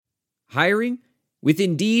Hiring? With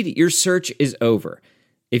Indeed, your search is over.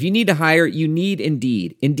 If you need to hire, you need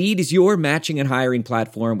Indeed. Indeed is your matching and hiring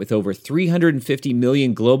platform with over 350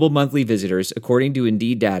 million global monthly visitors, according to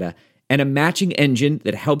Indeed data, and a matching engine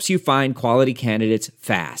that helps you find quality candidates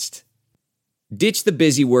fast. Ditch the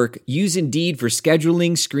busy work. Use Indeed for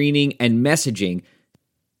scheduling, screening, and messaging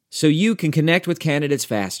so you can connect with candidates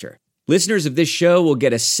faster. Listeners of this show will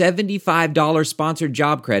get a $75 sponsored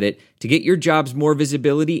job credit to get your jobs more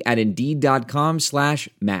visibility at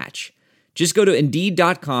Indeed.com/match. Just go to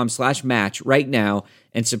Indeed.com/match right now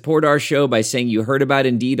and support our show by saying you heard about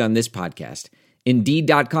Indeed on this podcast.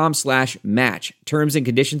 Indeed.com/match. Terms and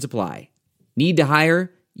conditions apply. Need to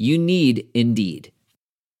hire? You need Indeed.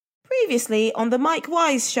 Previously on the Mike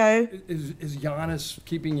Wise Show. Is Giannis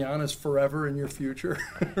keeping Giannis forever in your future?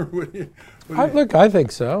 Look, I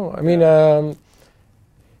think so. I mean,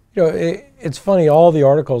 it's funny. All the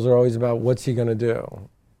articles are always about what's he going to do.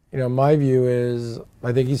 My view is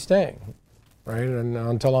I think he's staying, right? And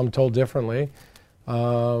until I'm told differently,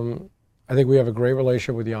 I think we have a great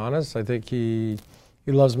relationship with Giannis. I think he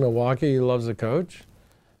loves Milwaukee. He loves the coach.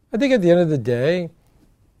 I think at the end of the day,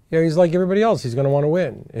 he's like everybody else. He's going to want to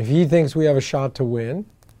win. If he thinks we have a shot to win,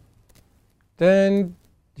 then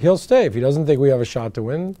he'll stay. If he doesn't think we have a shot to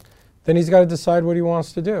win, then he's got to decide what he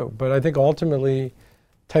wants to do. But I think ultimately,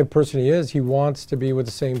 type of person he is, he wants to be with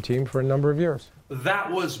the same team for a number of years.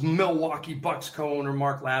 That was Milwaukee Bucks co-owner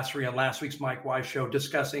Mark Lassery on last week's Mike Wise Show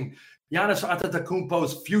discussing Giannis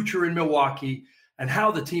Antetokounmpo's future in Milwaukee and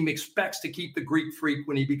how the team expects to keep the Greek Freak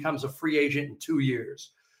when he becomes a free agent in 2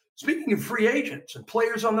 years. Speaking of free agents and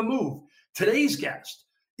players on the move, today's guest,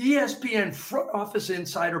 ESPN front office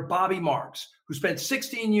insider Bobby Marks, who spent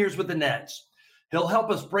 16 years with the Nets. He'll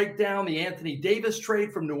help us break down the Anthony Davis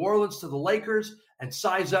trade from New Orleans to the Lakers and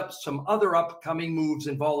size up some other upcoming moves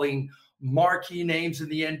involving marquee names in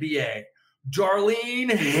the NBA.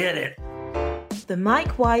 Darlene, hit it. The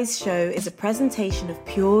Mike Wise Show is a presentation of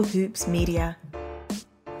Pure Hoops Media.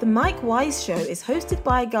 The Mike Wise Show is hosted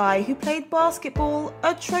by a guy who played basketball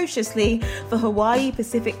atrociously for Hawaii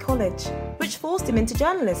Pacific College, which forced him into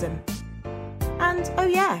journalism. And, oh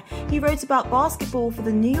yeah, he wrote about basketball for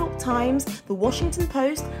the New York Times, the Washington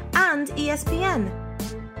Post, and ESPN.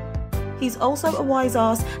 He's also a wise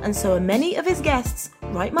ass, and so are many of his guests.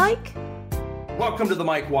 Right, Mike? Welcome to the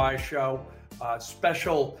Mike Wise Show.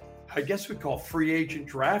 Special, I guess we'd call free agent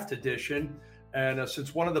draft edition. And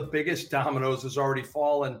since one of the biggest dominoes has already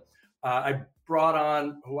fallen, I brought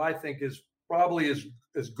on who I think is probably as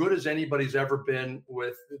good as anybody's ever been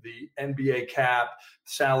with the NBA cap,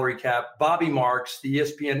 salary cap, Bobby Marks, the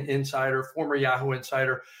ESPN insider, former Yahoo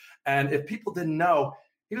insider. And if people didn't know,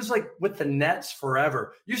 he was like with the Nets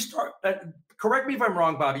forever. Correct me if I'm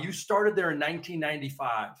wrong, Bobby, you started there in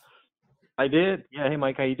 1995. I did. Yeah. Hey,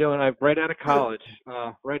 Mike, how you doing? I'm right out of college,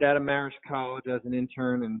 right out of Marist College as an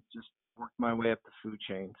intern, and just worked my way up the food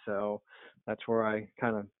chain. So that's where I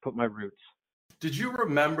kind of put my roots. Did you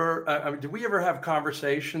remember, did we ever have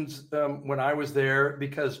conversations when I was there?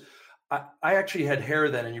 Because I actually had hair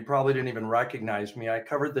then, and you probably didn't even recognize me. I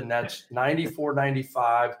covered the Nets 94,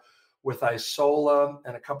 95 with Isola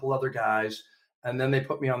and a couple other guys. And then they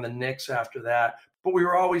put me on the Knicks after that. But we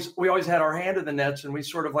always had our hand in the Nets, and we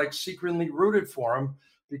sort of like secretly rooted for them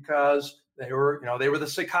because they were the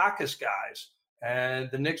Secaucus guys. And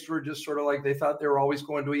the Knicks were just sort of like, they thought they were always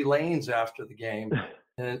going to Elaine's after the game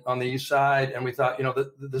and on the east side. And we thought,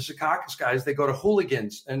 the Secaucus guys, they go to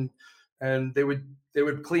Hooligans and they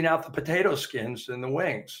would clean out the potato skins and the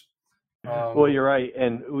wings. Well, you're right.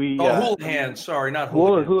 And we Houligans, sorry, not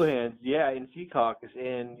Hooligans. Hooligans, yeah, in Secaucus.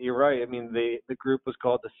 And you're right. I mean, the group was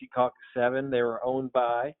called the Secaucus 7. They were owned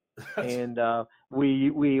by, and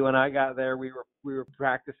we when I got there, we were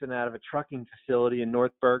practicing out of a trucking facility in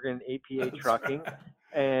North Bergen, APA Trucking,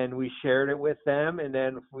 and we shared it with them. And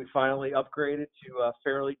then we finally upgraded to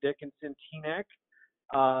Fairleigh Dickinson Teaneck,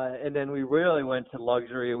 and then we really went to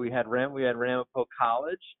luxury. We had Ramapo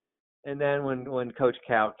College. And then when Coach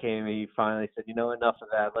Cal came, he finally said, enough of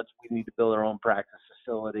that. We need to build our own practice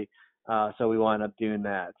facility. So we wound up doing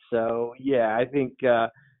that. So, yeah, I think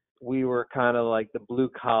we were kind of like the blue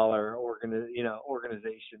collar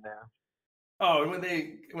organization now. Oh, and when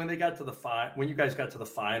they got to when you guys got to the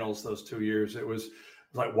finals those 2 years, it was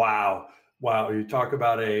like, wow. You talk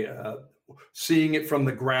about seeing it from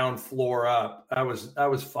the ground floor up. That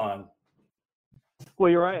was fun.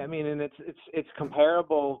 Well, you're right. I mean, and it's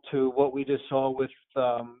comparable to what we just saw with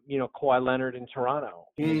Kawhi Leonard in Toronto.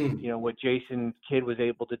 What Jason Kidd was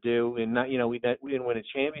able to do, and we didn't win a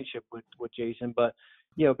championship with Jason, but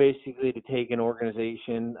basically to take an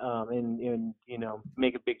organization and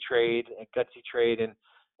make a big trade, a gutsy trade, and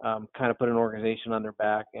kind of put an organization on their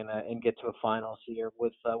back and get to a finals here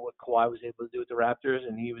with what Kawhi was able to do with the Raptors,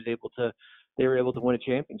 and they were able to win a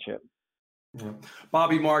championship. Yeah.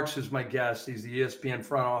 Bobby Marks is my guest. He's the ESPN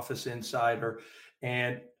front office insider,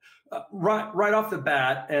 and right off the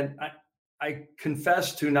bat, and I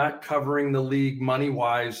confess to not covering the league money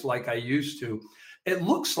wise like I used to. It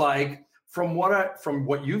looks like from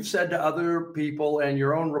what you've said to other people and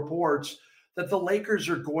your own reports, that the Lakers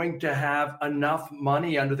are going to have enough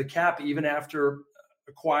money under the cap, even after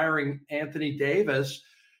acquiring Anthony Davis,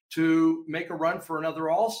 to make a run for another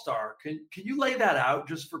All-Star. Can you lay that out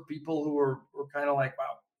just for people who are kind of like,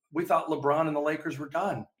 wow, we thought LeBron and the Lakers were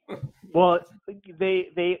done? Well,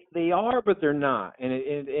 they are, but they're not,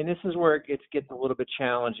 and this is where it gets a little bit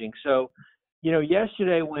challenging. So,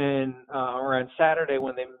 yesterday or on Saturday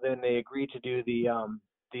when they agreed to do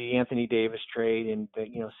the Anthony Davis trade and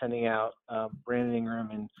sending out Brandon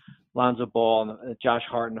Ingram and Lonzo Ball and Josh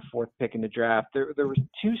Hart in the 4th pick in the draft, there was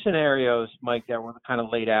 2 scenarios, Mike, that were kind of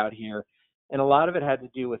laid out here, and a lot of it had to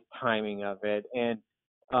do with timing of it. And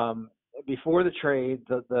before the trade,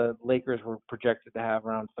 the Lakers were projected to have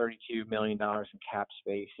around $32 million in cap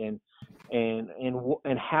space, and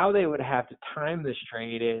how they would have to time this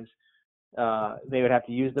trade is they would have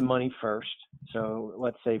to use the money first. So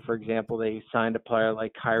let's say, for example, they signed a player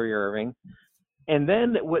like Kyrie Irving. And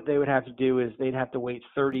then what they would have to do is they'd have to wait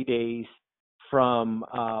 30 days from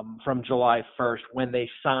July 1st when they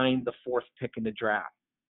signed the 4th pick in the draft.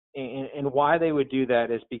 And why they would do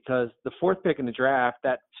that is because the 4th pick in the draft,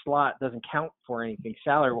 that slot doesn't count for anything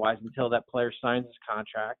salary-wise until that player signs his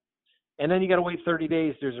contract. And then you got to wait 30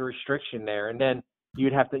 days. There's a restriction there. And then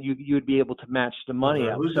you'd be able to match the money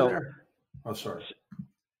up. Who's there? Oh, sorry.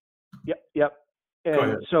 Yep. And go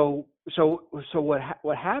ahead. So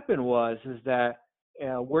what happened was that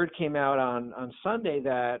word came out on Sunday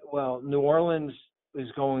that, well, New Orleans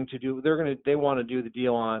is going to do they want to do the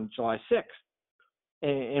deal on July 6th.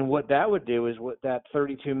 And what that would do is what that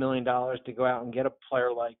 $32 million to go out and get a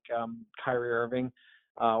player like Kyrie Irving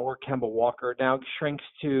or Kemba Walker now shrinks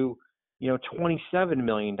to $27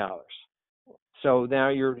 million. So now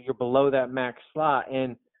you're below that max slot,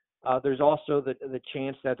 and there's also the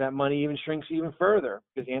chance that money even shrinks even further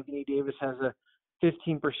because Anthony Davis has a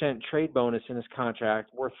 15% trade bonus in his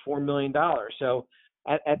contract worth $4 million. So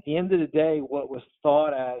at the end of the day, what was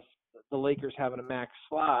thought as the Lakers having a max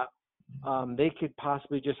slot, they could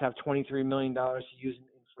possibly just have $23 million to use in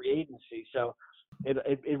free agency. So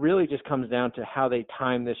it really just comes down to how they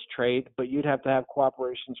time this trade, but you'd have to have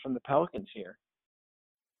cooperations from the Pelicans here.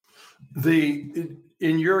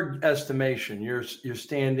 In your estimation, you're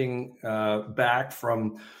standing back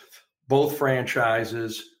from both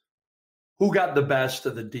franchises. Who got the best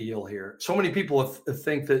of the deal here? So many people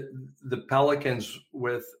think that the Pelicans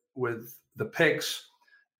with the picks,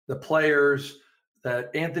 the players,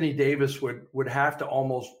 that Anthony Davis would have to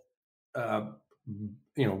almost bond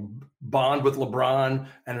with LeBron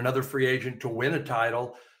and another free agent to win a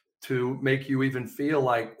title to make you even feel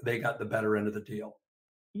like they got the better end of the deal.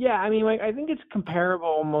 Yeah, I mean, I think it's comparable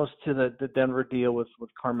almost to the Denver deal with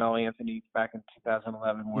Carmelo Anthony back in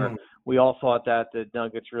 2011, where we all thought that the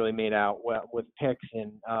Nuggets really made out well with picks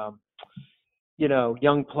and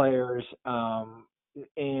young players,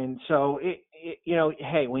 and so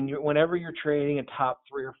hey, whenever you're trading a top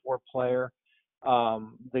 3 or 4 player,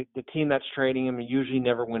 the team that's trading him usually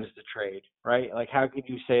never wins the trade, right? Like, how could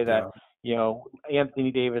you say that?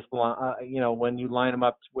 Anthony Davis, when you line him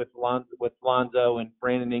up with Lonzo and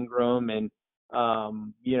Brandon Ingram and,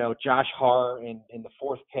 Josh Hart in the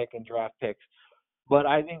 4th pick and draft picks. But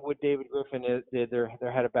I think what David Griffin did, their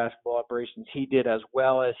head of basketball operations, he did as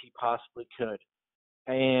well as he possibly could.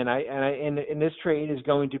 And this trade is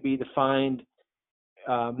going to be defined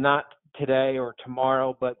not today or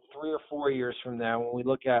tomorrow, but 3 or 4 years from now when we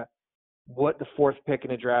look at what the 4th pick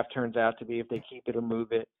in the draft turns out to be, if they keep it or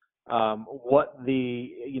move it. What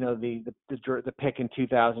the pick in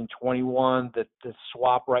 2021, the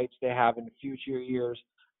swap rights they have in the future years,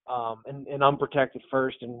 and unprotected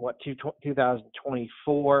first in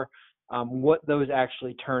 2024, what those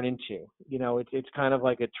actually turn into. It's kind of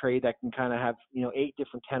like a trade that can kind of have 8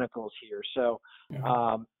 different tentacles here. So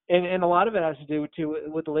and a lot of it has to do with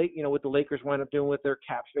what the Lakers wind up doing with their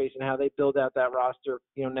cap space and how they build out that roster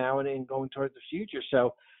now and going towards the future.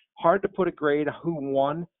 So hard to put a grade on who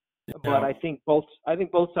won. But I think both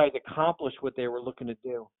sides accomplished what they were looking to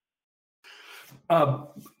do.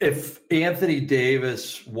 If Anthony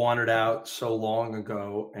Davis wanted out so long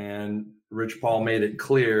ago, and Rich Paul made it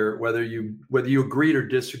clear, whether you agreed or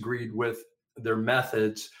disagreed with their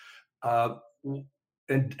methods, and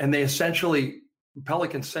they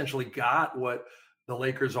Pelicans essentially got what the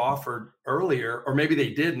Lakers offered earlier, or maybe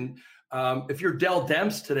they didn't. If you're Dell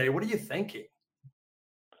Demps today, what are you thinking?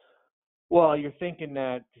 Well, you're thinking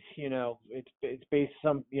that, it's based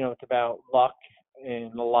it's about luck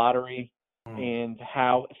and the lottery and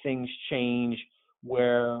how things change,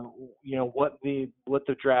 where, what the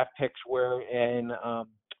draft picks were in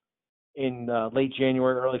late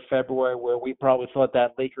January, early February, where we probably thought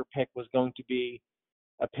that Laker pick was going to be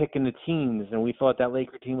a pick in the teens, and we thought that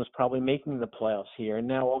Laker team was probably making the playoffs here. And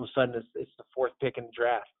now all of a sudden it's the fourth pick in the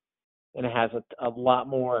draft, and it has a lot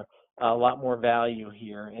more value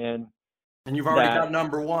here. And you've already got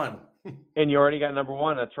number one. And you already got number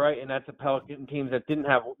one. That's right. And that's a Pelican team that didn't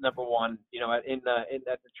have number one, at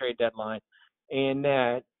the trade deadline, and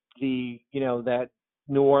that that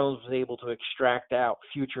New Orleans was able to extract out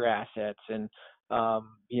future assets and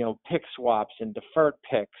pick swaps and deferred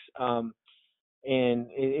picks. And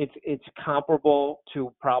it's comparable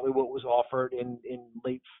to probably what was offered in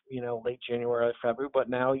late January or February, but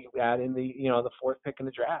now you add in the fourth pick in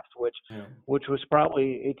the draft, which was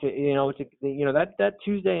probably that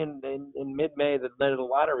Tuesday in mid-May, the night of the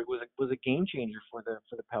lottery, was a game changer for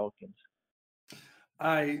the Pelicans.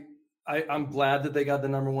 I'm glad that they got the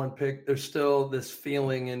number one pick. There's still this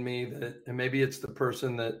feeling in me that, and maybe it's the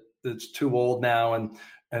person that's too old now and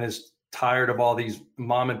is tired of all these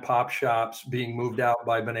mom and pop shops being moved out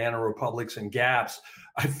by Banana Republics and Gaps.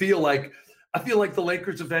 I feel like the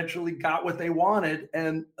Lakers eventually got what they wanted,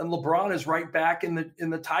 and LeBron is right back in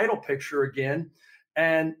the title picture again.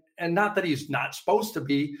 And not that he's not supposed to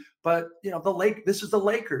be, but this is the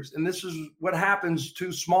Lakers, and this is what happens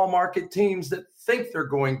to small market teams that think they're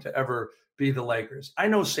going to ever be the Lakers. I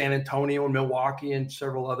know San Antonio and Milwaukee and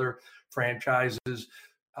several other franchises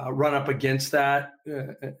run up against that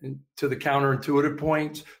to the counterintuitive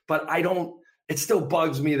points, but it still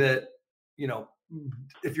bugs me that,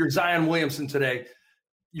 if you're Zion Williamson today,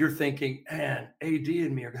 you're thinking, man, AD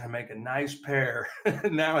and me are going to make a nice pair.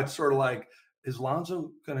 Now it's sort of like, is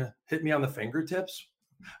Lonzo going to hit me on the fingertips?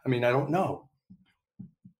 I mean, I don't know.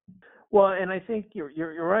 Well, and I think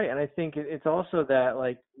you're right. And I think it's also that,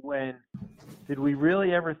 like, did we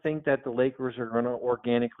really ever think that the Lakers are going to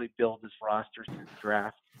organically build this roster through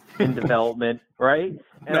draft and development, right?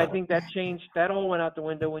 And no. I think that changed. That all went out the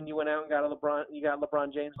window when you went out and got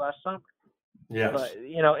LeBron James last summer. Yes. But,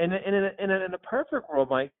 in a perfect world,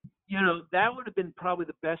 Mike, that would have been probably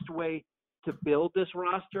the best way to build this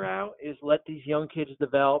roster out, is let these young kids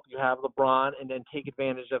develop. You have LeBron, and then take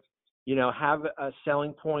advantage of, have a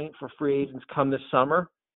selling point for free agents come this summer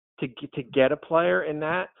to get a player. And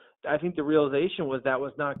that, I think the realization was that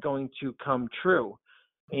was not going to come true.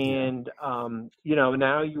 And,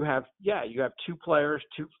 now you have two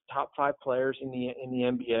top five players in the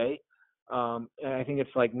NBA. And I think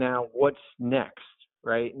it's like, now what's next,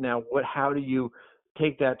 right? Now, how do you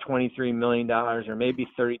take that $23 million or maybe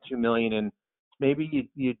 $32 million, and maybe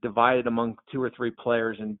you divide it among two or three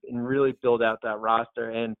players and really build out that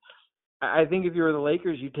roster? And I think if you were the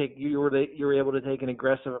Lakers, you were able to take an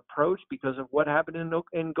aggressive approach because of what happened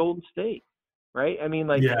in Golden State, right? I mean,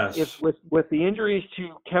 like, yes. If with the injuries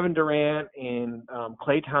to Kevin Durant and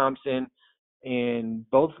Klay Thompson, and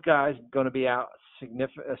both guys going to be out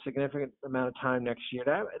a significant amount of time next year,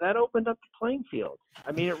 that opened up the playing field.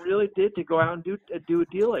 I mean, it really did, to go out and do a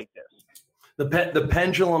deal like this. The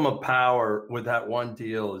pendulum of power with that one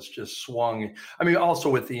deal is just swung. I mean, also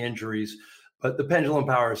with the injuries, but the pendulum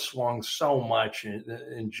power has swung so much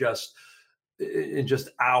in just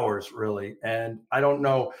hours, really. And I don't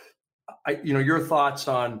know, your thoughts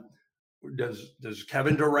on, does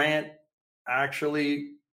Kevin Durant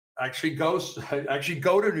actually go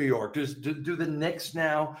to New York? Do the Knicks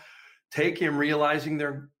now take him, realizing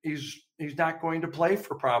he's not going to play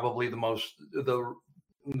for probably the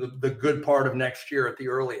good part of next year at the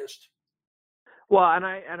earliest? Well,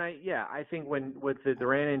 I think with the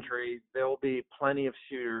Durant injury, there will be plenty of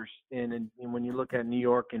suitors, and when you look at New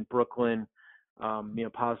York and Brooklyn,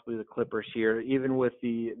 possibly the Clippers here, even with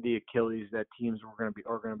the Achilles, that teams are going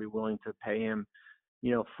to be willing to pay him,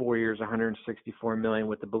 4 years, $164 million,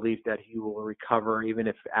 with the belief that he will recover even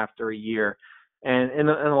if after a year. And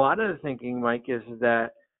a lot of the thinking, Mike, is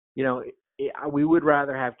that, we would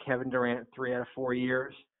rather have Kevin Durant 3 out of 4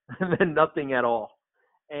 years than nothing at all.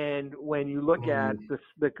 And when you look at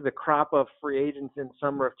the crop of free agents in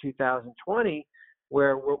summer of 2020,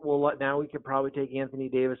 where now we could probably take Anthony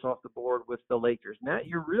Davis off the board with the Lakers. Now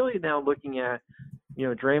you're really now looking at,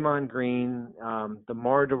 Draymond Green,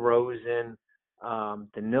 DeMar DeRozan,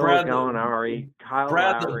 Danilo Gallinari, Kyle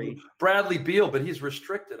Lowry, Bradley Beal, but he's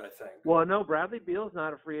restricted, I think. Well, no, Bradley Beal's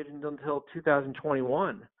not a free agent until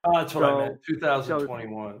 2021. Oh, that's what I meant.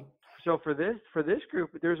 2021. so for this group,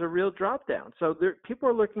 there's a real drop down. So people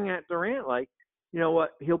are looking at Durant like, you know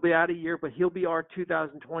what, he'll be out a year, but he'll be our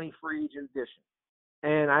 2020 free agent addition.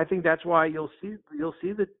 And I think that's why you'll see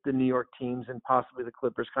the New York teams and possibly the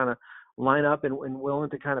Clippers kind of line up and willing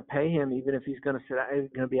to kind of pay him, even if he's going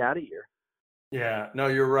to be out a year. Yeah, no,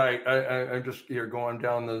 you're right. I'm just going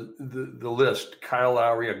down the list. Kyle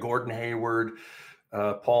Lowry, Gordon Hayward,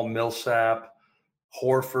 Paul Millsap,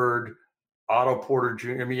 Horford, Otto Porter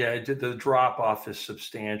Jr. I mean, yeah, the drop off is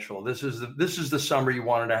substantial. This is the summer you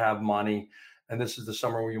wanted to have money, and this is the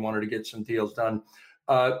summer where you wanted to get some deals done.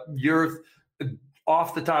 You're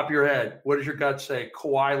off the top of your head. What does your gut say?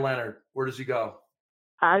 Kawhi Leonard, where does he go?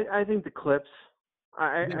 I think the Clips.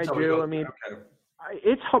 I do. I mean, okay.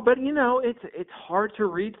 It's hard, but it's hard to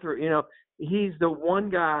read through. He's the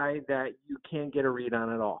one guy that you can't get a read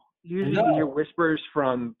on at all. Usually you hear whispers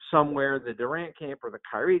from somewhere, the Durant camp or the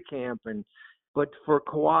Kyrie camp, but for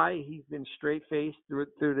Kawhi, he's been straight faced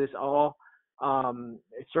through this all.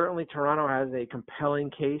 Certainly Toronto has a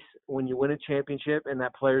compelling case when you win a championship, and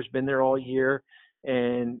that player's been there all year.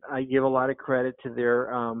 And I give a lot of credit to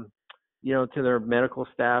their to their medical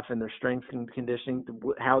staff and their strength and conditioning,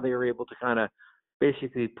 how they were able to kind of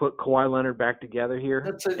basically put Kawhi Leonard back together here.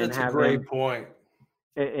 That's a great point.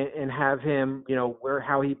 And have him,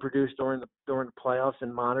 how he produced during the playoffs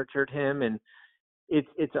and monitored him. And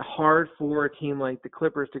it's hard for a team like the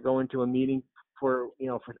Clippers to go into a meeting for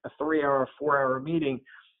a 3-hour, 4-hour meeting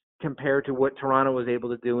compared to what Toronto was able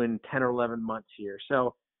to do in 10 or 11 months here.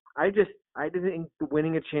 So I think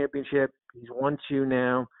winning a championship, he's won 2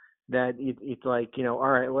 now, that it's like, all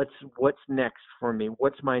right, what's next for me?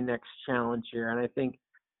 What's my next challenge here? And I think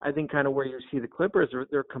kind of where you see the Clippers,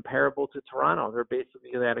 they're comparable to Toronto. They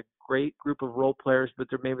had a great group of role players, but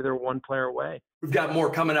they're one player away. We've got more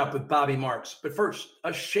coming up with Bobby Marks. But first,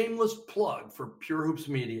 a shameless plug for Pure Hoops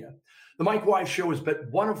Media. The Mike Wise Show is but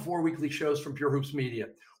one of 4 weekly shows from Pure Hoops Media.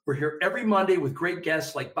 We're here every Monday with great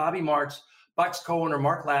guests like Bobby Marks, Bucks co-owner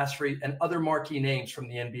Mark Lassery, and other marquee names from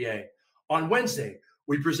the NBA. On Wednesday,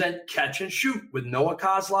 we present Catch and Shoot with Noah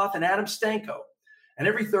Kozlov and Adam Stanko. And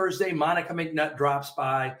every Thursday, Monica McNutt drops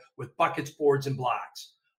by with buckets, boards, and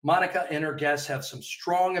blocks. Monica and her guests have some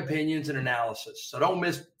strong opinions and analysis, so don't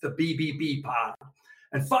miss the BBB pod.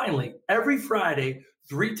 And finally, every Friday,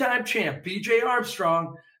 3-time champ BJ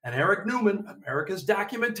Armstrong and Eric Newman, America's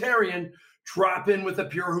documentarian, drop in with the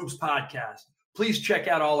Pure Hoops podcast. Please check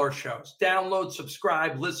out all our shows. Download,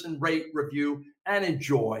 subscribe, listen, rate, review, and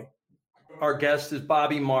enjoy. Our guest is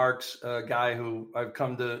Bobby Marks, a guy who I've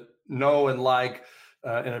come to know and like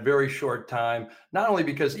in a very short time. Not only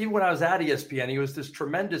because even when I was at ESPN, he was this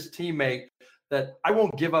tremendous teammate that I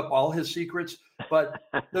won't give up all his secrets. But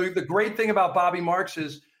the great thing about Bobby Marks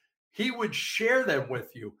is he would share them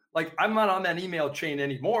with you. Like, I'm not on that email chain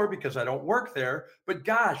anymore because I don't work there. But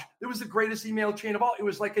gosh, it was the greatest email chain of all. It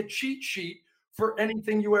was like a cheat sheet for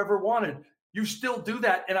anything you ever wanted. You still do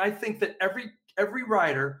that. And I think that every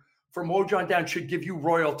writer from Woj on down should give you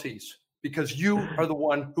royalties because you are the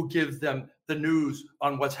one who gives them the news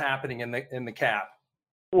on what's happening in the cap.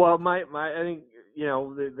 Well, I think,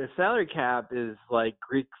 the salary cap is like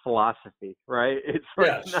Greek philosophy, right? It's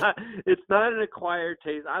like it's not an acquired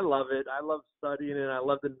taste. I love it. I love studying it. I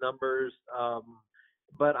love the numbers.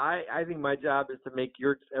 But I think my job is to make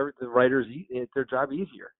the writers their job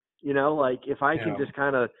easier. Like if I can just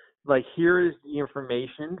kind of like, here is the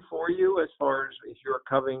information for you as far as if you're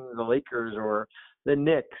covering the Lakers or the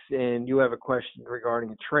Knicks and you have a question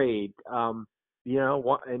regarding a trade.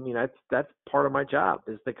 That's part of my job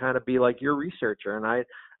is to kind of be like your researcher, and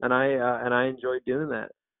I enjoy doing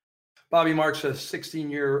that. Bobby Marks, a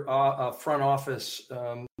 16-year front office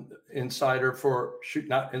insider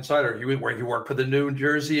where he worked for the New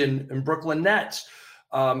Jersey and Brooklyn Nets.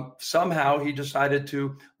 Somehow he decided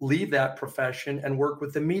to leave that profession and work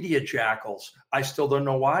with the media jackals. I still don't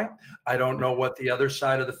know why. I don't know what the other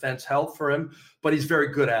side of the fence held for him, but he's very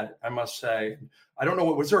good at it, I must say. I don't know.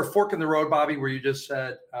 Was there a fork in the road, Bobby, where you just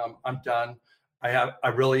said, I'm done?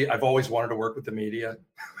 I've always wanted to work with the media.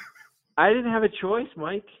 I didn't have a choice,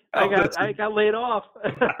 Mike. I got laid off.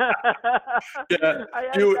 Yeah,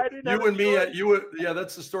 you and me.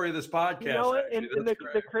 That's the story of this podcast.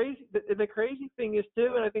 The crazy thing is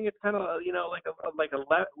too, and I think it's kind of like a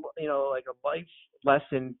life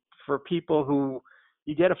lesson for people who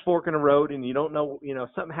you get a fork in the road and you don't know,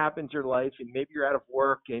 something happens in your life and maybe you're out of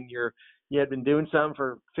work and you had been doing something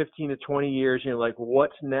for 15 to 20 years. And you're like,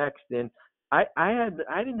 what's next? And I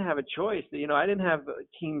didn't have a choice. I didn't have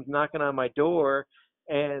teams knocking on my door,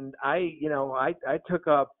 and I took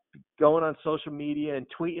up going on social media and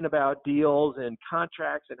tweeting about deals and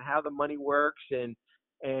contracts and how the money works, and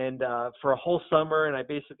and for a whole summer, and I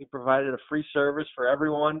basically provided a free service for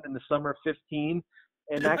everyone in the summer of 15.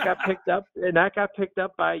 And that got picked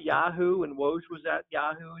up, by Yahoo, and Woj was at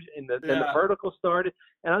Yahoo, and then the vertical started.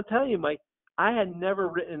 And I'll tell you, Mike, I had never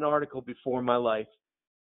written an article before in my life.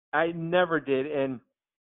 I never did. And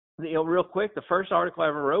real quick, the first article I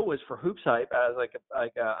ever wrote was for Hoops Hype as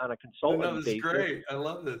on a consultant basis. This is great. I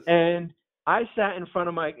love this. And I sat in front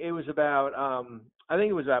of it was about I think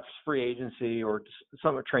it was about free agency or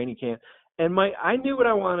some training camp. And I knew what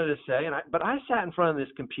I wanted to say, but I sat in front of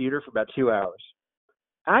this computer for about 2 hours.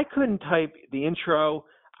 I couldn't type the intro.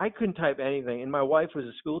 I couldn't type anything. And my wife was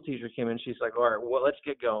a school teacher, came in. She's like, all right, well, let's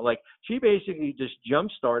get going. Like, she basically just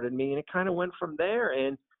jump started me, and it kind of went from there.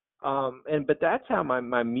 But that's how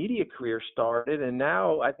my media career started. And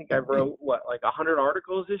now I think I wrote 100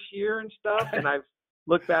 articles this year and stuff. And I've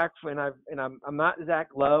looked back I'm not Zach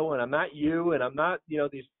Lowe, and I'm not you, and I'm not,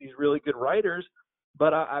 these really good writers,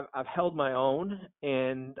 but I've held my own,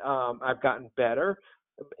 and I've gotten better.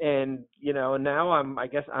 And, now I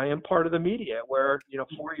guess I am part of the media where,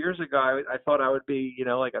 4 years ago, I thought I would be,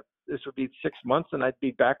 this would be 6 months and I'd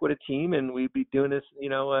be back with a team and we'd be doing this,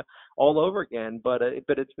 all over again. But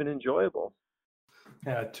it's been enjoyable.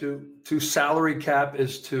 Yeah. To salary cap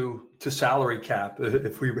is to salary cap.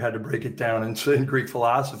 If we had to break it down in Greek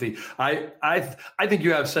philosophy, I think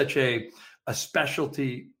you have such a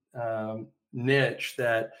specialty niche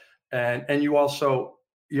that, and you also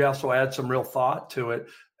add some real thought to it,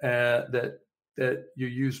 that you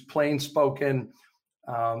use plain spoken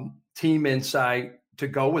team insight to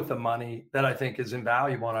go with the money that I think is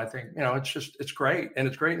invaluable. And I think, it's great. And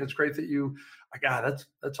it's great. And it's great that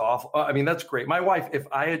that's awful. I mean, that's great. My wife, if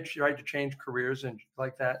I had tried to change careers and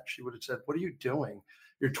like that, she would have said, what are you doing?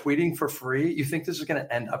 You're tweeting for free. You think this is going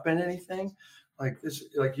to end up in anything? Like this,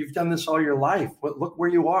 like you've done this all your life. Look where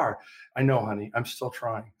you are. I know, honey, I'm still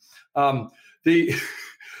trying. Look,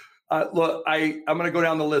 I'm going to go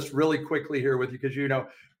down the list really quickly here with you because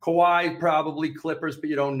Kawhi probably Clippers, but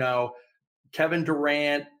you don't know. Kevin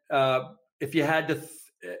Durant. If you had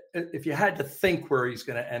to think where he's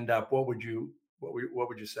going to end up, what would you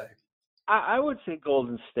say? I would say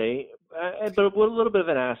Golden State, but with a little bit of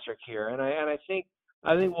an asterisk here, and I think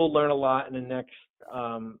we'll learn a lot in the next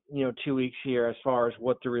 2 weeks here as far as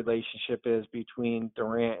what the relationship is between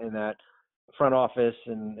Durant and that front office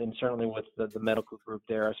and certainly with the medical group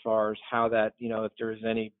there as far as how that, if there is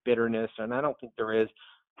any bitterness, and I don't think there is,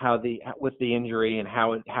 with the injury and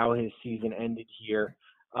how his season ended here.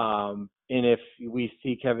 And if we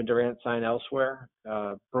see Kevin Durant sign elsewhere,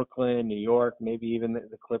 Brooklyn, New York, maybe even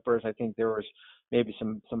the Clippers, I think there was maybe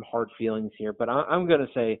some hard feelings here, but I'm going to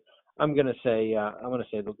say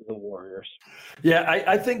the Warriors. Yeah.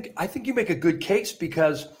 I think you make a good case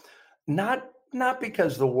because not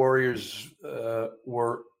because the Warriors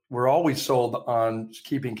were always sold on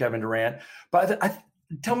keeping Kevin Durant, but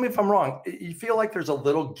tell me if I'm wrong. You feel like there's a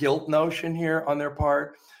little guilt notion here on their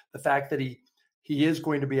part, the fact that he is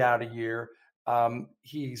going to be out a year.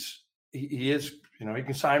 He is, he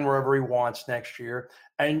can sign wherever he wants next year,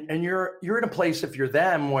 and you're in a place, if you're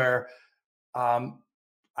them, where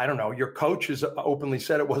I don't know, your coach has openly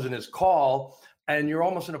said it wasn't his call, and you're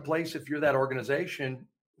almost in a place, if you're that organization,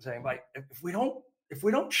 saying, like, if we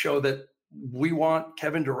don't show that we want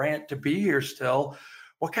Kevin Durant to be here still,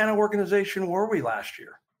 what kind of organization were we last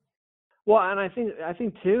year? Well, and I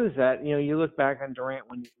think too is that you look back on Durant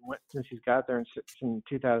since he's got there in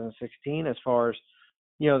 2016, as far as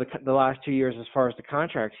the last 2 years, as far as the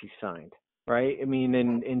contracts he signed, right? I mean,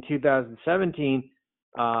 in 2017,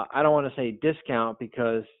 I don't want to say discount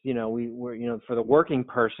because we were for the working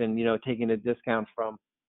person, taking a discount from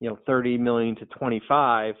 30 million to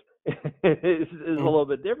 25 is a little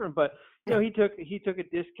bit different, but he took a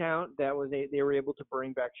discount that they were able to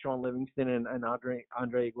bring back Sean Livingston and Andre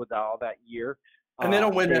Iguodala that year. And they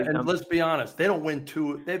don't win. And let's be honest, they don't win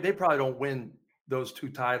two. They probably don't win those two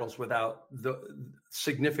titles without the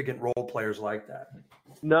significant role players like that.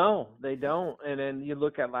 No, they don't. And then you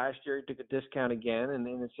look at last year, he took a discount again, and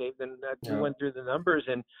it saved them. We went through the numbers,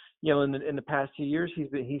 and in the past 2 years,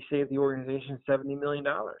 he saved the organization $70 million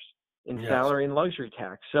in salary and luxury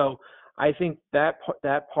tax. So I think that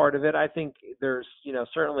part of it, I think there's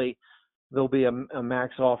certainly there'll be a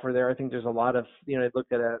max offer there. I think there's a lot of they look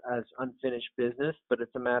at it as unfinished business, but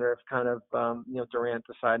it's a matter of kind of Durant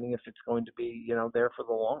deciding if it's going to be there for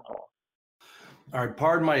the long haul. All right,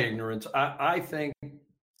 pardon my ignorance. I think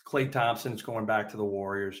Klay Thompson is going back to the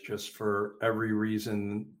Warriors just for every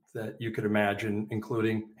reason that you could imagine,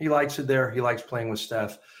 including he likes it there. He likes playing with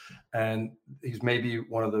Steph, and he's maybe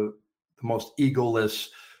one of the most egoless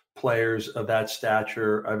players of that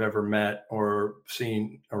stature I've ever met or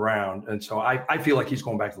seen around. And so I feel like he's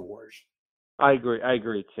going back to the Warriors. I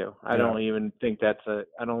agree too. I Yeah. don't even think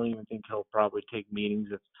he'll probably take meetings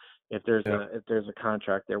if there's a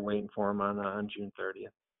contract there waiting for him on June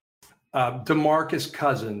 30th. DeMarcus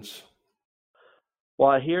Cousins.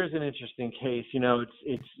 Well, here's an interesting case.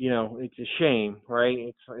 It's a shame, right?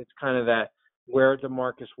 It's kind of that where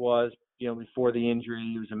DeMarcus was, before the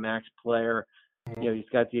injury. He was a max player. He's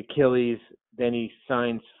got the Achilles. Then he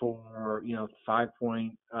signs for 5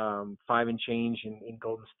 and change in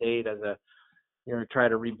Golden State as a try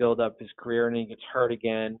to rebuild up his career, and he gets hurt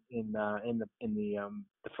again in the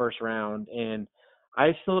first round. And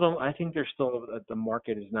I think there's still the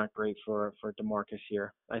market is not great for DeMarcus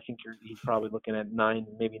here. I think he's probably looking at $9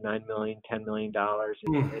 million, $10 million,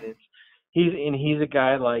 and he's a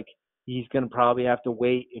guy like he's going to probably have to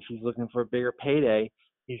wait if he's looking for a bigger payday.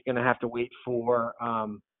 He's going to have to wait for a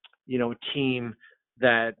team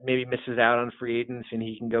that maybe misses out on free agents, and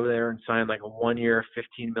he can go there and sign like a 1-year,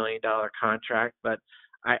 $15 million contract. But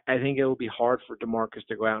I think it will be hard for DeMarcus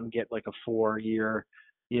to go out and get like a 4-year,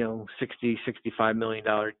 $65 million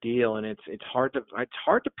deal. And it's hard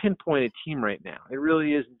to pinpoint a team right now. It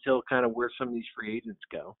really is until kind of where some of these free agents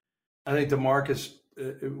go. I think DeMarcus,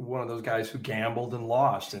 one of those guys who gambled and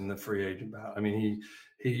lost in the free agent battle. I mean,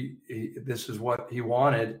 he this is what he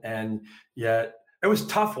wanted, and yet it was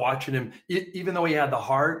tough watching him, even though he had the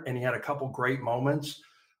heart and he had a couple great moments.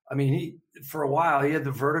 I mean, for a while, he had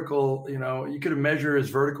the vertical, you could measure his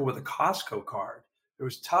vertical with a Costco card. It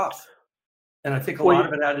was tough. And I think a lot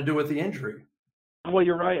of it had to do with the injury. Well,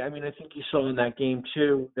 you're right. I mean, I think you saw in that game,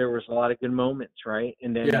 too, there was a lot of good moments, right?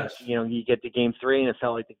 And then, you get to game 3 and it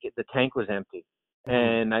felt like the tank was empty. Mm-hmm.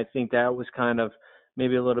 And I think that was kind of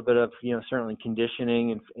maybe a little bit of, certainly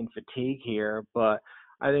conditioning and fatigue here. But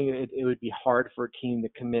I think it would be hard for a team to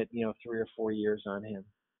commit, 3 or 4 years on him.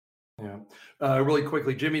 Yeah. Really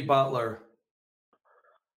quickly, Jimmy Butler.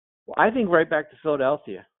 Well, I think right back to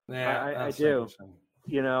Philadelphia. Yeah, I do.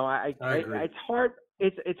 I agree. It's hard.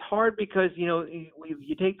 It's hard because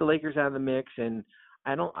you take the Lakers out of the mix, and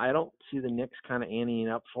I don't see the Knicks kind of anteing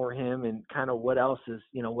up for him, and kind of what else is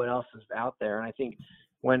out there. And I think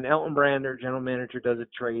when Elton Brand, their general manager, does a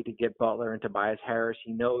trade to get Butler and Tobias Harris,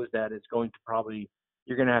 he knows that it's going to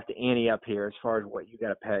you're going to have to ante up here as far as what you got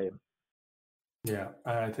to pay him. Yeah,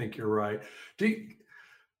 I think you're right. Do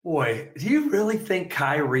you really think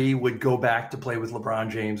Kyrie would go back to play with LeBron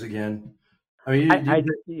James again? I mean,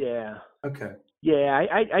 yeah. Okay. Yeah,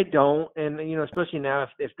 I don't, and especially now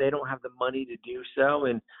if they don't have the money to do so,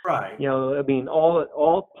 and right. I mean,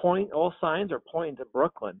 all signs are pointing to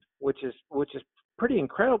Brooklyn, which is pretty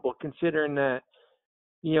incredible considering that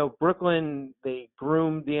Brooklyn, they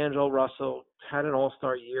groomed D'Angelo Russell, had an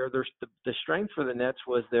all-star year. There's the strength for the Nets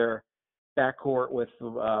was their backcourt with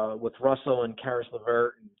Russell and Karis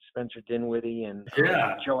LeVert and Spencer Dinwiddie and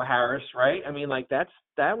Joe Harris, right? I mean, like that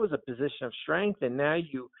was a position of strength, and now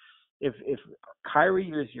if Kyrie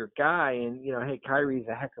is your guy, and hey, Kyrie's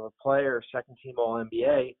a heck of a player, second team All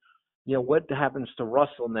NBA. What happens to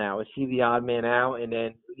Russell now? Is he the odd man out? And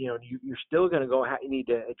then you're still going to go. You need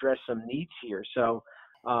to address some needs here. So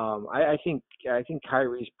I think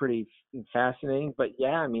Kyrie's pretty fascinating. But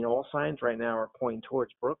yeah, I mean, all signs right now are pointing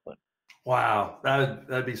towards Brooklyn. Wow,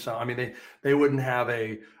 that'd be something. I mean, they wouldn't have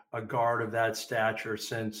a guard of that stature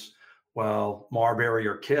since Marbury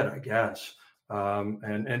or Kidd, I guess.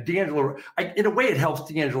 And D'Angelo, in a way, it helps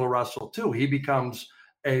D'Angelo Russell too. He becomes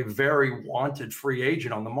a very wanted free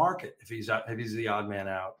agent on the market if he's the odd man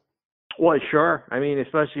out. Well, sure. I mean,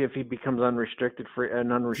 especially if he becomes unrestricted free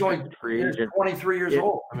agent. 23 years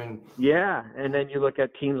old. I mean, yeah. And then you look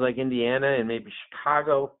at teams like Indiana and maybe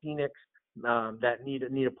Chicago, Phoenix, that need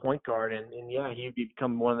a point guard, and yeah, he'd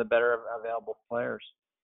become one of the better available players.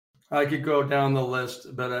 I could go down the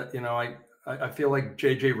list, but I feel like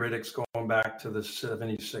JJ Redick's going back to the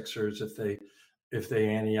 76ers if they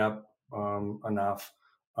ante up enough,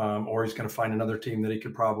 or he's going to find another team that he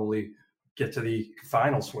could probably get to the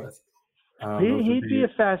finals with. He'd be a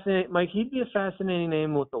fascinating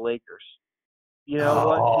name with the Lakers.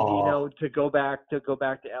 To go back to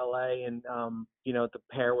LA and to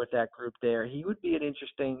pair with that group there, he'd be an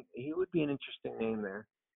interesting name there.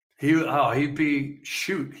 He'd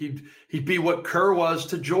be what Kerr was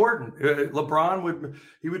to Jordan. LeBron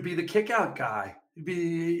would be the kick out guy. He'd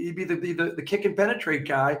be the kick and penetrate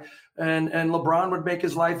guy, and LeBron would make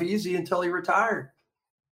his life easy until he retired.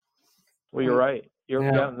 Well, you're right. You're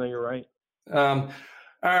right. All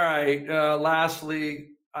right. Lastly,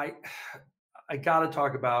 I got to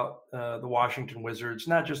talk about the Washington Wizards,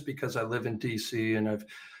 not just because I live in DC and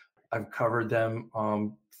I've covered them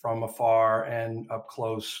from afar and up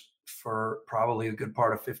close for probably a good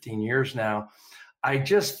part of 15 years now. I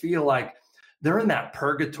just feel like they're in that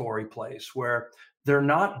purgatory place where they're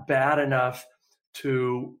not bad enough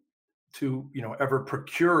to ever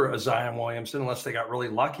procure a Zion Williamson unless they got really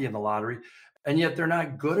lucky in the lottery, and yet they're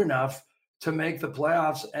not good enough to make the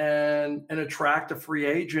playoffs and attract a free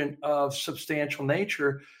agent of substantial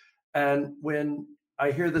nature. And when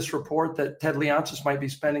I hear this report that Ted Leonsis might be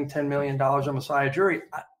spending $10 million on Masai Ujiri,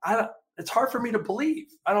 it's hard for me to believe.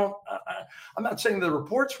 I'm not saying the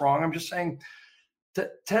report's wrong. I'm just saying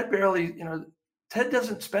Ted barely, Ted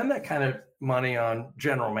doesn't spend that kind of money on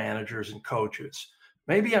general managers and coaches.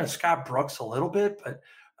 Maybe on Scott Brooks a little bit, but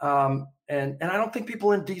and I don't think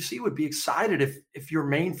people in DC would be excited if your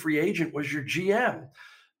main free agent was your GM,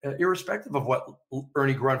 irrespective of what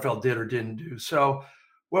Ernie Grunfeld did or didn't do. So,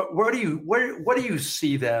 what do you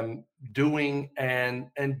see them doing, and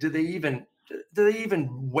do they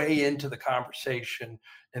even weigh into the conversation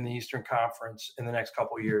in the Eastern Conference in the next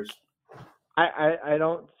couple of years? I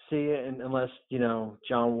don't see it unless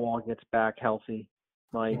John Wall gets back healthy,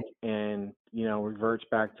 Mike, and reverts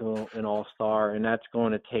back to an all-star, and that's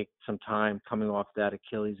going to take some time coming off that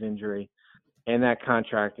Achilles injury, and that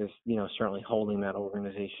contract is certainly holding that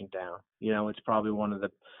organization down. It's probably one of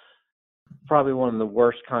the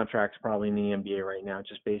worst contracts probably in the NBA right now,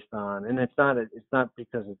 just based on, and it's not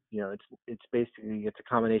because of it's basically it's a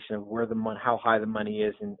combination of where the money, how high the money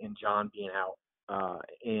is, and John being out,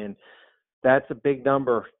 and that's a big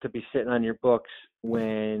number to be sitting on your books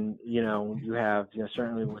when, you have,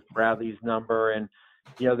 certainly with Bradley's number, and,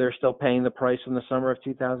 they're still paying the price from the summer of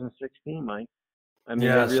 2016, Mike. I mean,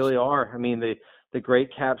 yes. They really are. I mean, the great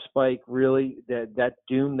cap spike really that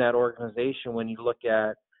doomed that organization when you look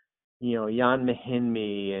at, Jan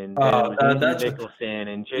Mahinmi and Nicholson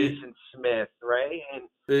and Jason Smith, right?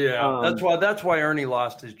 And that's why Ernie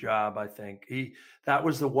lost his job. I think that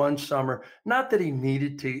was the one summer, not that he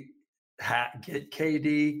needed to get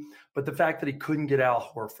KD, but the fact that he couldn't get Al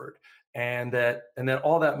Horford, and that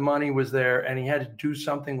all that money was there, and he had to do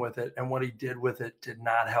something with it, and what he did with it did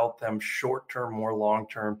not help them short term or long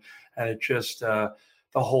term, and it just the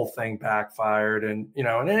whole thing backfired, and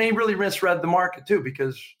then he really misread the market too,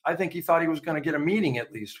 because I think he thought he was going to get a meeting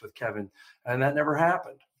at least with Kevin, and that never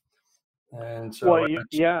happened. And so,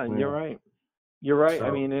 you're right. You're right. So,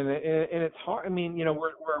 I mean, and it's hard. I mean,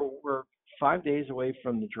 we're 5 days away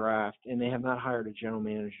from the draft, and they have not hired a general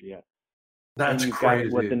manager yet. That's crazy.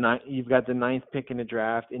 You've got the 9th pick in the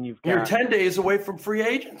draft, and you're 10 days away from free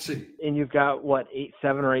agency, and you've got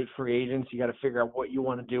 7 or 8 free agents. You got to figure out what you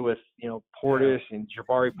want to do with Portis and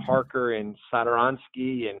Jabari Parker and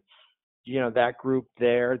Satoransky and that group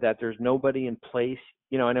there. That there's nobody in place.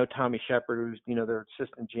 I know Tommy Shepard, who's their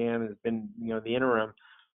assistant GM, has been the interim,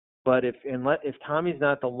 but if Tommy's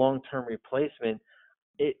not the long-term replacement,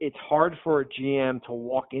 it's hard for a GM to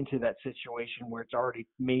walk into that situation where it's already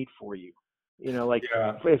made for you.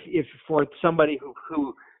 If for somebody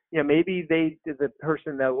who maybe the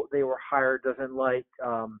person that they were hired doesn't like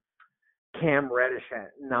Cam Reddish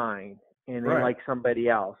at 9, and they like somebody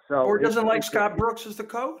else. Or doesn't like Scott Brooks as the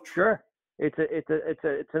coach. Sure. And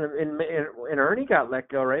Ernie got let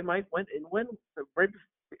go, right, Mike? When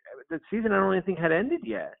the season I don't think had ended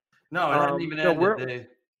yet. No, it hadn't even ended.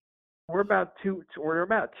 We're about two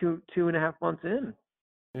and a half months in.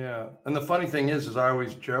 Yeah, and the funny thing is I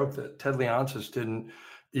always joke that Ted Leonsis didn't,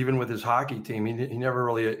 even with his hockey team, he never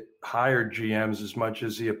really hired GMs as much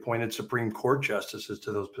as he appointed Supreme Court justices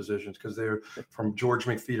to those positions, because they're from George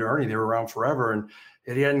McPhee to Ernie, they were around forever, and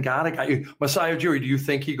he hadn't got a guy. Masai Ujiri, do you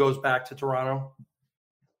think he goes back to Toronto?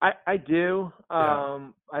 I do.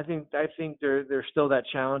 I think there's still that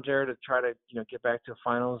challenge there to try to get back to the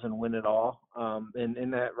finals and win it all. And in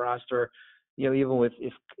that roster, even with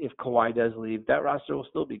if Kawhi does leave, that roster will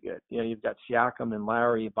still be good. You've got Siakam and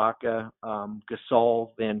Lowry, Ibaka, Gasol,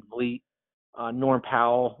 Van Vliet, Norm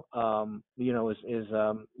Powell. Is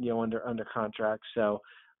under contract. So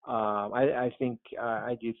I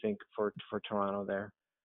do think for Toronto there.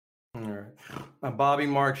 All right. Bobby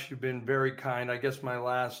Marks, you've been very kind. I guess my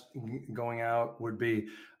last going out would be,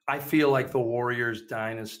 I feel like the Warriors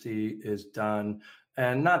dynasty is done.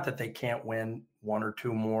 And not that they can't win 1 or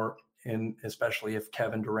 2 more, especially if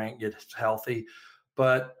Kevin Durant gets healthy.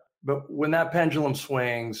 But when that pendulum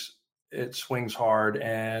swings, it swings hard.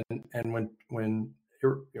 And when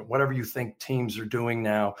whatever you think teams are doing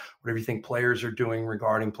now, whatever you think players are doing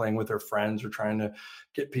regarding playing with their friends or trying to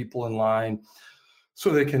get people in line, so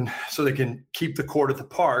they can keep the court at the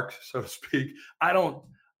park, so to speak. I don't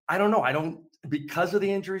know. Because of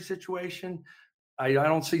the injury situation, I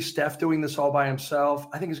don't see Steph doing this all by himself.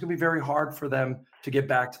 I think it's going to be very hard for them to get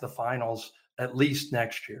back to the finals at least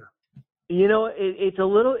next year.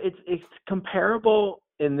 It's comparable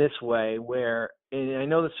in this way where, and I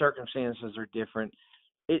know the circumstances are different.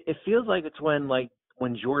 It feels like it's when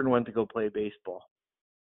Jordan went to go play baseball.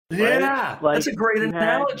 Right? Yeah, that's a great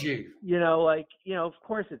analogy. Of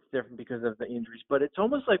course it's different because of the injuries, but it's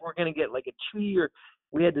almost like we're going to get like a 2-year.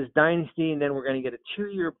 We had this dynasty, and then we're going to get a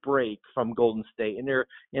 2-year break from Golden State. And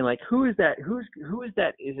who is that? Who is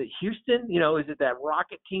that? Is it Houston? Is it that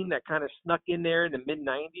Rocket team that kind of snuck in there in the mid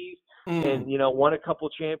 '90s and won a couple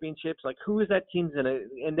championships? Like, who is that team's in it?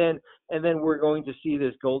 And then we're going to see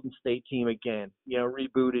this Golden State team again.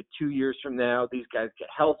 Rebooted 2 years from now. These guys get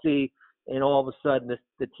healthy. And all of a sudden,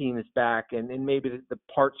 the team is back, and maybe the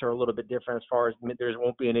parts are a little bit different as far as there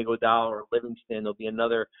won't be an Iguodala or Livingston. There'll be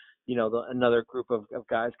another group of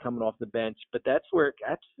guys coming off the bench. But that's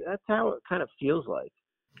how it kind of feels like.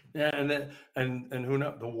 Yeah, and who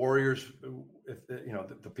knows? The Warriors, if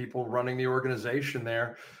the people running the organization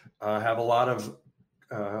there have a lot of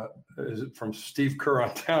from Steve Kerr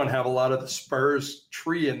on down, have a lot of the Spurs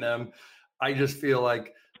tree in them. I just feel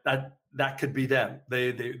like that could be them.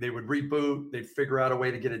 They would reboot. They'd figure out a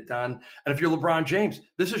way to get it done. And if you're LeBron James,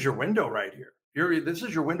 this is your window right here. This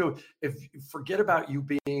is your window. If forget about you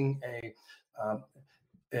being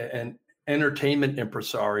an entertainment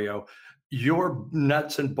impresario, your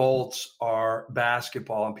nuts and bolts are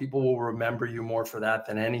basketball, and people will remember you more for that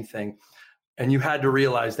than anything. And you had to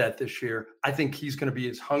realize that this year. I think he's going to be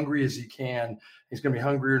as hungry as he can. He's going to be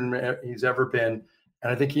hungrier than he's ever been.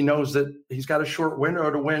 And I think he knows that he's got a short window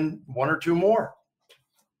to win one or two more.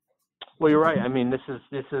 Well, you're right. I mean, this is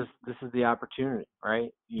the opportunity, right?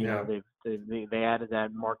 They added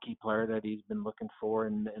that marquee player that he's been looking for,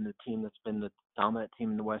 and the team that's been the dominant team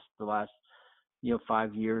in the West the last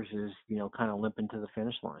 5 years is kind of limping to the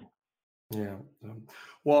finish line. Yeah.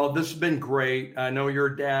 Well, this has been great. I know you're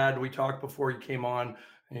a dad. We talked before you came on,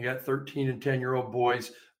 and you got 13 and 10-year-old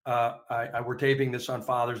boys. We're taping this on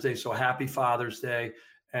Father's Day, so happy Father's Day.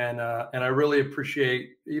 And I really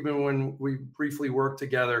appreciate, even when we briefly worked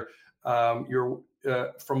together, you're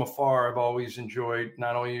from afar. I've always enjoyed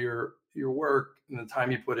not only your work and the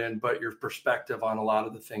time you put in, but your perspective on a lot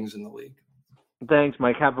of the things in the league. Thanks,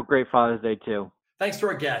 Mike. Have a great Father's Day too. Thanks to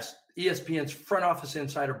our guest, ESPN's front office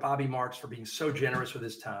insider, Bobby Marks, for being so generous with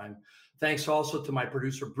his time. Thanks also to my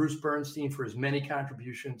producer, Bruce Bernstein, for his many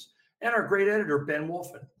contributions, and our great editor, Ben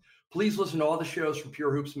Wolfen. Please listen to all the shows from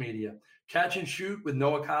Pure Hoops Media. Catch and Shoot with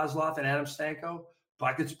Noah Kozloff and Adam Stanko,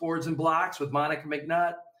 Buckets, Boards, and Blocks with Monica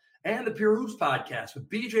McNutt, and the Pure Hoops Podcast with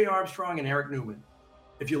BJ Armstrong and Eric Newman.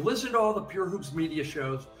 If you listen to all the Pure Hoops Media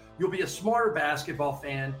shows, you'll be a smarter basketball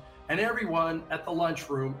fan, and everyone at the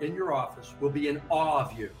lunchroom in your office will be in awe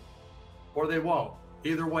of you. Or they won't.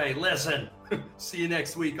 Either way, listen. See you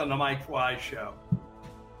next week on The Mike Wise Show.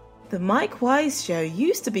 The Mike Wise Show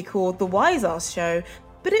used to be called The Wise Ass Show,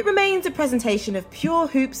 but it remains a presentation of Pure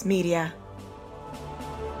Hoops Media.